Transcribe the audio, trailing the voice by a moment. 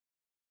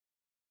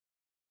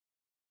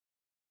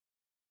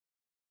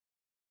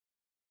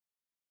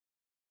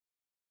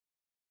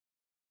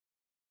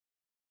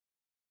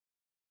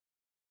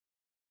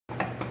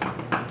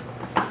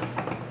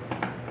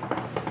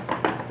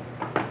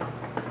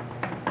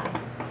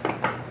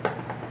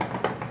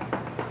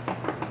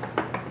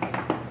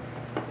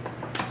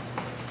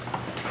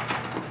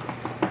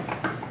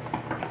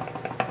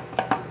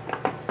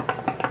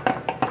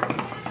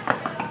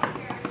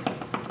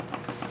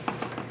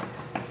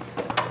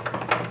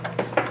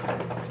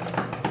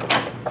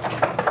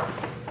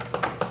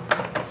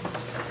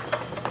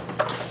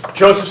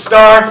Joseph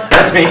Starr.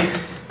 That's me.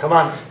 Come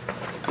on.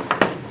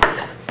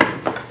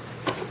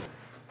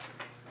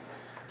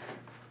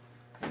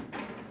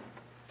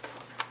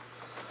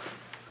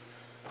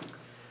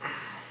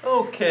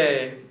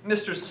 Okay,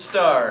 Mr.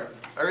 Starr,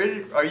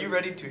 are you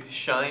ready to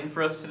shine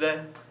for us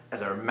today?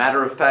 As a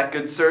matter of fact,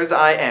 good sirs,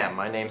 I am.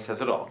 My name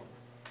says it all.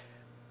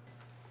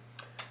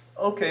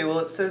 Okay, well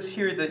it says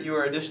here that you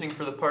are auditioning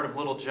for the part of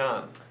Little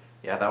John.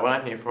 Yeah, that one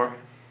I'm here for.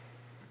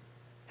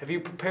 Have you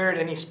prepared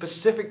any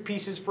specific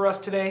pieces for us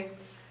today?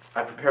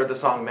 I prepared the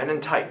song Men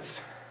in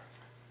Tights.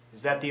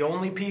 Is that the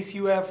only piece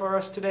you have for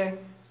us today?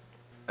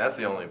 That's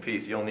the only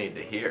piece you'll need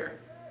to hear.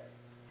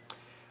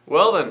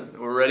 Well then,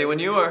 we're ready when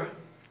you are.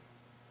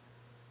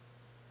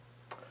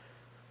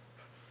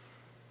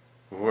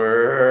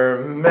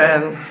 We're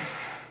men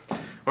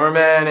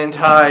in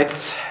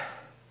tights.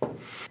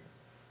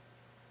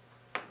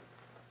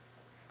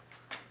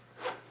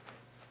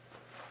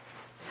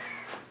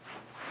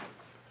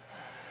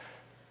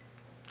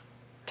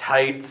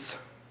 Tights.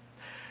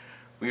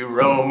 We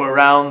roam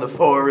around the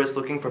forest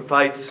looking for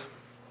fights.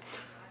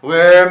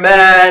 We're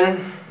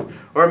men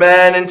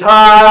in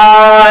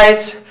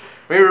tights.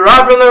 We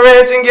rob from the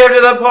rich and give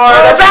to the poor.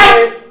 That's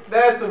right!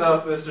 That's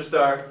enough, Mr.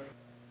 Starr.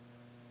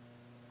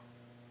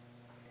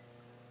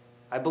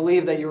 I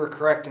believe that you were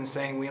correct in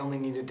saying we only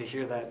needed to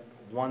hear that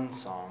one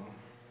song.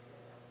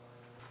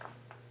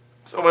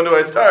 So when do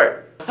I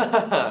start?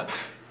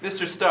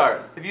 Mr.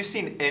 Starr, have you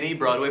seen any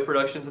Broadway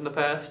productions in the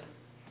past?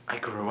 I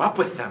grew up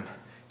with them.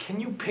 Can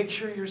you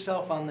picture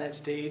yourself on that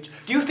stage?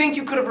 Do you think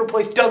you could have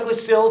replaced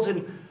Douglas Sills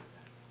in,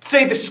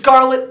 say, the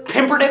Scarlet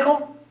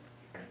Pimpernel?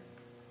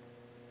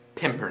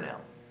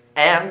 Pimpernel.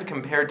 And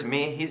compared to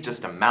me, he's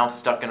just a mouse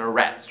stuck in a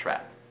rat's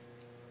trap.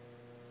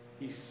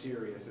 He's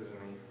serious, isn't he?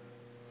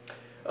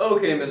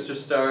 Okay, Mr.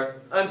 Starr,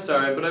 I'm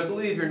sorry, but I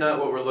believe you're not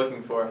what we're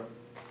looking for.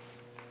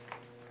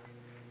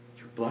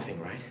 You're bluffing,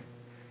 right?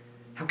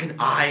 How can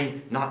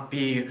I not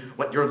be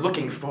what you're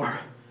looking for?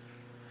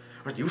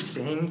 Are you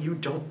saying you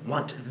don't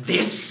want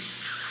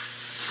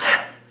this?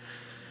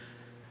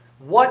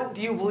 What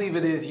do you believe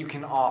it is you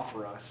can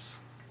offer us?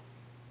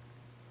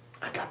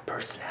 I've got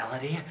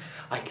personality.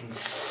 I can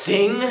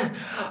sing.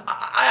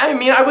 I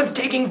mean, I was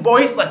taking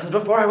voice lessons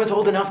before I was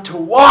old enough to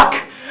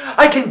walk.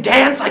 I can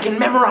dance. I can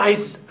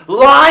memorize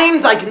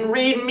lines. I can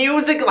read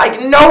music like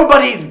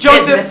nobody's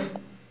business.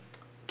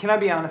 Can I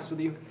be honest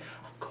with you?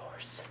 Of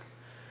course.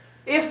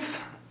 If,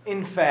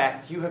 in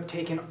fact, you have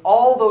taken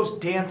all those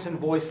dance and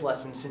voice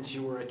lessons since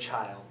you were a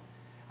child,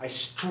 I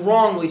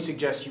strongly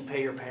suggest you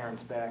pay your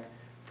parents back,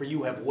 for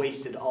you have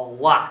wasted a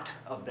lot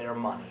of their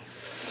money.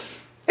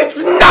 It's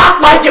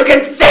not like you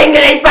can sing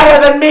any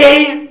better than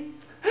me!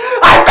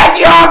 I bet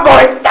your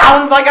voice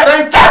sounds like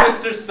a...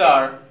 Thank you, Mr.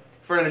 Starr,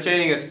 for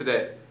entertaining us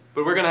today,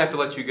 but we're gonna have to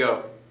let you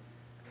go.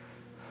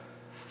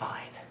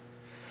 Fine.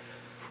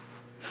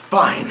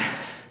 Fine.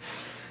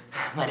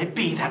 Let it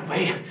be that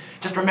way.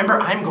 Just remember,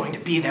 I'm going to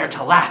be there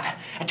to laugh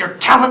at your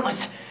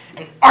talentless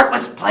and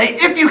artless play,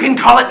 if you can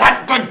call it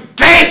that. Good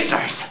day,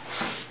 sirs!